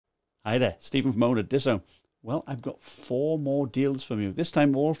Hi there, Stephen from Owner Disso. Well, I've got 4 more deals from you. This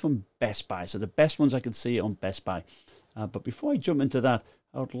time all from Best Buy. So the best ones I can see on Best Buy. But before I jump into that,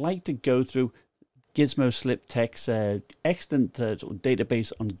 I would like to go through GizmoslipTech's excellent sort of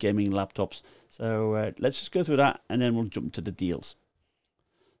database on gaming laptops. So let's just go through that and then we'll jump to the deals.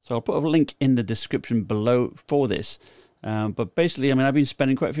 So I'll put a link in the description below for this. But basically, I mean, I've been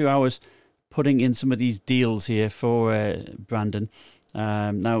spending quite a few hours putting in some of these deals here for Brandon.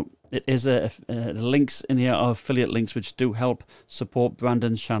 Now, it is the links in here are affiliate links which do help support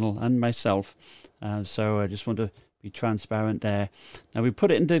Brandon's channel and myself. So I just want to be transparent there. Now, we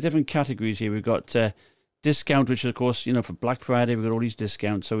put it into different categories here. We've got discount, which of course, you know, for Black Friday, we've got all these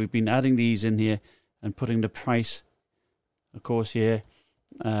discounts. So we've been adding these in here and putting the price, of course, here.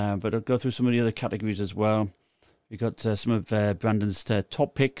 But I'll go through some of the other categories as well. We've got some of Brandon's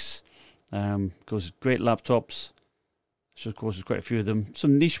top picks. Of course, great laptops. So of course, there's quite a few of them.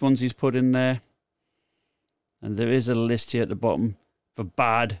 Some niche ones he's put in there. And there is a list here at the bottom for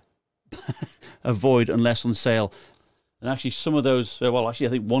bad. Avoid unless on sale. And actually some of those, well, actually I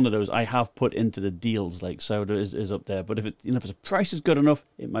think one of those I have put into the deals, like, so there is up there. But if it, you know, if the price is good enough,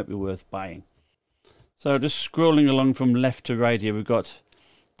 it might be worth buying. So just scrolling along from left to right here, we've got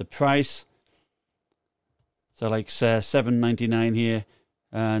the price. So like $7.99 here,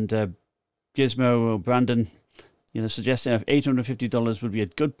 and Gizmo or Brandon, you know, suggesting if $850 would be a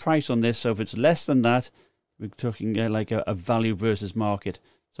good price on this. So if it's less than that, we're talking like a value versus market.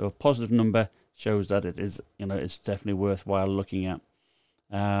 So a positive number shows that it is, you know, it's definitely worthwhile looking at.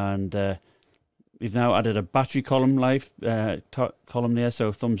 And we've now added a battery column column there.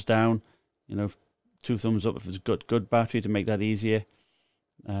 So thumbs down, you know, 2 thumbs up if it's good battery to make that easier.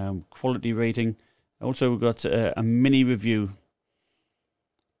 Quality rating. Also, we've got a mini review.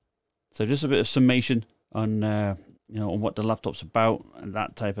 So just a bit of summation on you know, on what the laptop's about and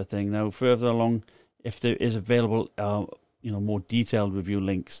that type of thing. Now, further along, if there is available, you know, more detailed review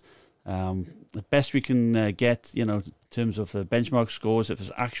links. The best we can get, you know, in terms of benchmark scores, if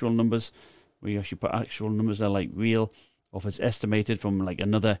it's actual numbers, we actually put actual numbers there, like real, or if it's estimated from like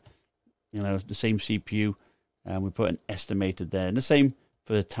another, you know, the same CPU, we put an estimated there, and the same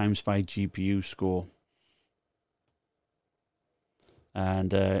for the TimeSpy GPU score.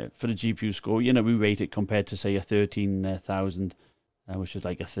 And for the GPU score, you know, we rate it compared to, say, a 13,000, which is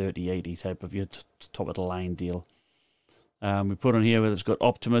like a 3080 type of your top of the line deal. We put on here whether it's got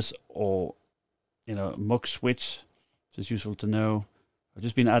Optimus or, you know, Mux switch, which is useful to know. I've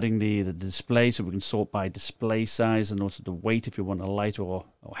just been adding the display so we can sort by display size and also the weight if you want a lighter or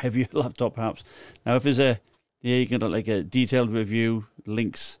heavier laptop perhaps. Now, if there's you can get like a detailed review,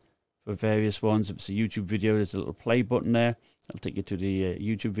 links for various ones. If it's a YouTube video, there's a little play button there. That'll take you to the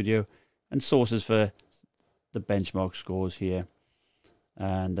YouTube video, and sources for the benchmark scores here.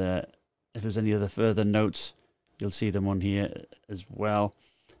 And if there's any other further notes, you'll see them on here as well.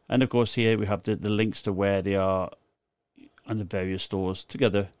 And of course here we have the links to where they are on the various stores,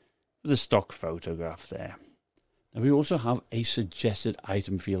 together with a stock photograph there. Now, we also have a suggested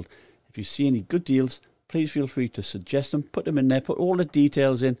item field. If you see any good deals, please feel free to suggest them, put them in there, put all the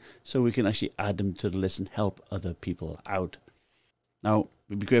details in so we can actually add them to the list and help other people out. Now,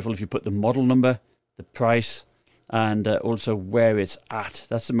 we'd be grateful if you put the model number, the price, and also where it's at.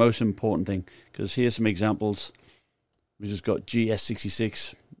 That's the most important thing, because here's some examples. We just got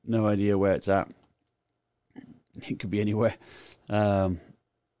GS66, no idea where it's at. It could be anywhere. You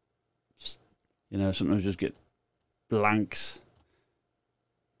know, sometimes just get blanks.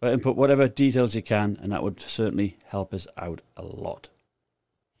 But input whatever details you can, and that would certainly help us out a lot.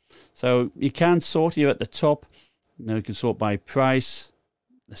 So you can sort here at the top. You know, you can sort by price,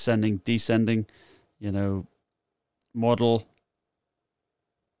 ascending, descending, you know, model,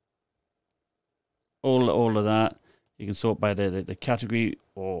 all of that. You can sort by the category,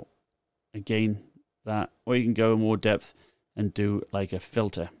 or again that, or you can go in more depth and do like a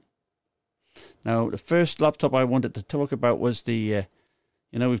filter. Now, the first laptop I wanted to talk about was the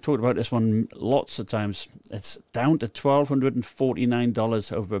you know, we've talked about this one lots of times. It's down to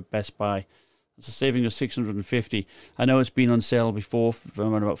 $1,249 over at Best Buy. It's a saving of $650. I know it's been on sale before for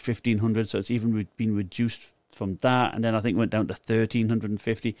around about $1,500, so it's even been reduced from that, and then I think went down to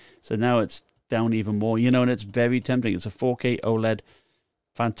 $1,350. So now it's down even more, you know, and it's very tempting. It's a 4K OLED,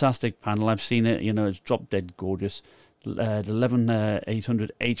 fantastic panel. I've seen it, you know, it's drop dead gorgeous. The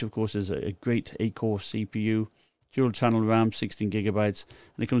 11800H, of course, is a great 8-core CPU, dual channel RAM, 16 gigabytes,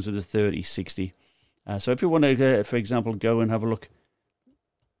 and it comes with a 3060. So if you want to, for example, go and have a look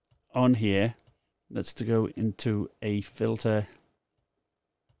on here, let's go into a filter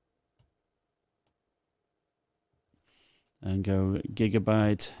and go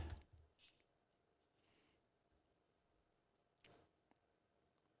Gigabyte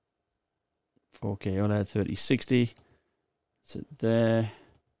 4K OLED 3060. Sit there.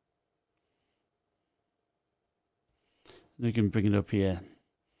 We can bring it up here.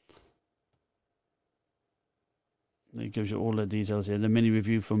 It gives you all the details here. The mini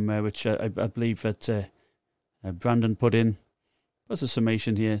review from which I believe that Brandon put in. Plus a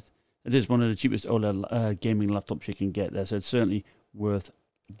summation here. It is one of the cheapest OLED gaming laptops you can get there, so it's certainly worth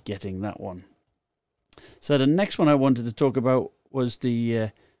getting that one. So the next one I wanted to talk about was the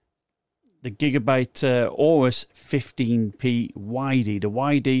Gigabyte Aorus 15P YD. The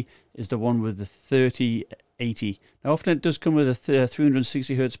YD is the one with the 3080. Now often it does come with a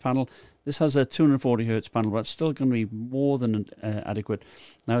 360 Hz panel. This has a 240 Hz panel, but it's still going to be more than adequate.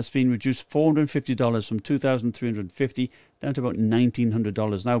 Now it's been reduced $450 from $2,350 down to about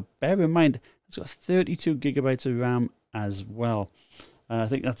 $1,900. Now bear in mind it's got 32 gigabytes of RAM as well. I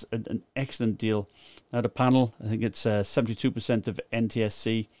think that's an excellent deal. Now the panel, I think it's 72% of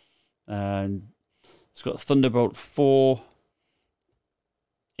NTSC. And it's got Thunderbolt 4,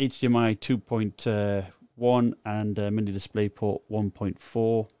 HDMI 2.1 and mini display port 1.4.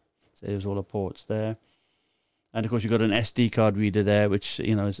 So there's all the ports there. And of course you've got an SD card reader there, which,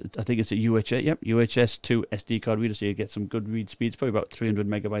 you know, I think it's a UHS 2 SD card reader, so you get some good read speeds, probably about 300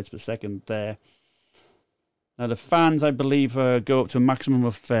 megabytes per second there. Now the fans, I believe, go up to a maximum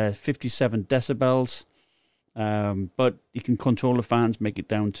of 57 decibels. But you can control the fans, make it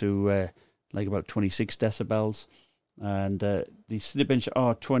down to like about 26 decibels. And the Cinebench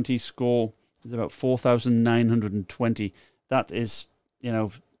R20 score is about 4,920. That is, you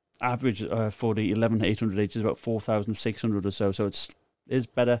know, average for the 11800H is about 4,600 or so. So it is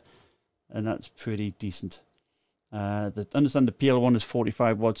better, and that's pretty decent. Understand the PL1 is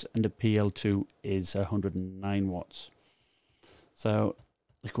 45 watts and the PL2 is 109 watts. So,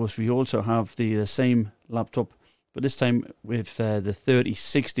 of course, we also have the same laptop, but this time with the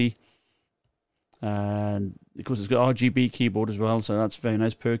 3060. And of course, it's got RGB keyboard as well, so that's very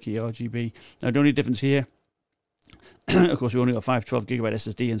nice, perky RGB. Now, the only difference here, of course, we only got 512 gigabyte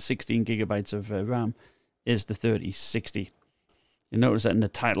SSD and 16 gigabytes of RAM, is the 3060. You notice that in the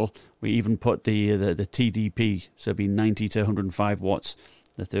title, we even put the TDP, so it'd be 90 to 105 watts,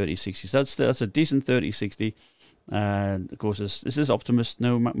 the 3060. So that's a decent 3060. And of course, this is Optimus,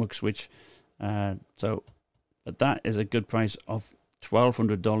 no MacBook Switch. But that is a good price of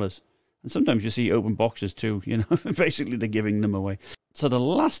 $1,200. And sometimes you see open boxes too, you know, basically they're giving them away. So the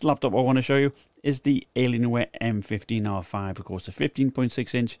last laptop I want to show you is the Alienware M15R5, of course, a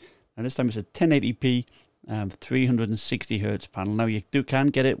 15.6 inch. And this time it's a 1080p 360 Hz panel. Now you can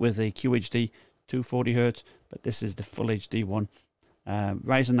get it with a QHD 240 Hz, but this is the full HD one.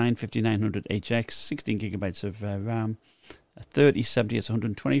 Ryzen 9 5900HX, 16 gigabytes of RAM, a 3070, it's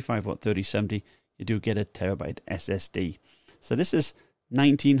 125 watt 3070. You do get a terabyte SSD. So this is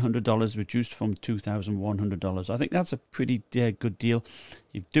 $1,900 reduced from $2,100. I think that's a pretty good deal.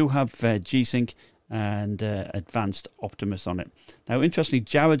 You do have G-Sync and advanced Optimus on it. Now, interestingly,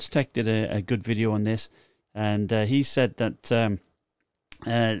 Jared's Tech did a good video on this, and he said that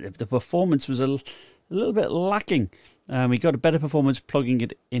the performance was a little bit lacking. We got a better performance plugging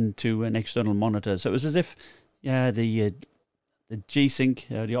it into an external monitor. So it was as if the G-Sync,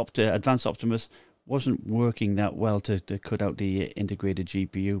 the advanced Optimus, wasn't working that well to cut out the integrated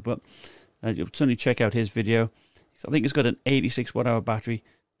GPU. But you'll certainly check out his video. I think it's got an 86 watt-hour battery,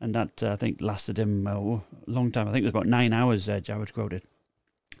 and that I think lasted him a long time. I think it was about 9 hours, Jared quoted.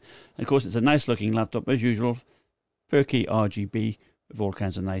 And of course, it's a nice looking laptop as usual, perky RGB with all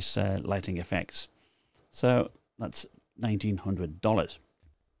kinds of nice lighting effects. So that's $1,900.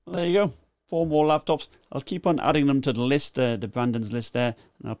 Well, there you go. 4 more laptops. I'll keep on adding them to the list, the Brandon's list there,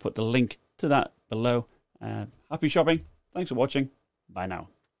 and I'll put the link to that below. Happy shopping. Thanks for watching. Bye now.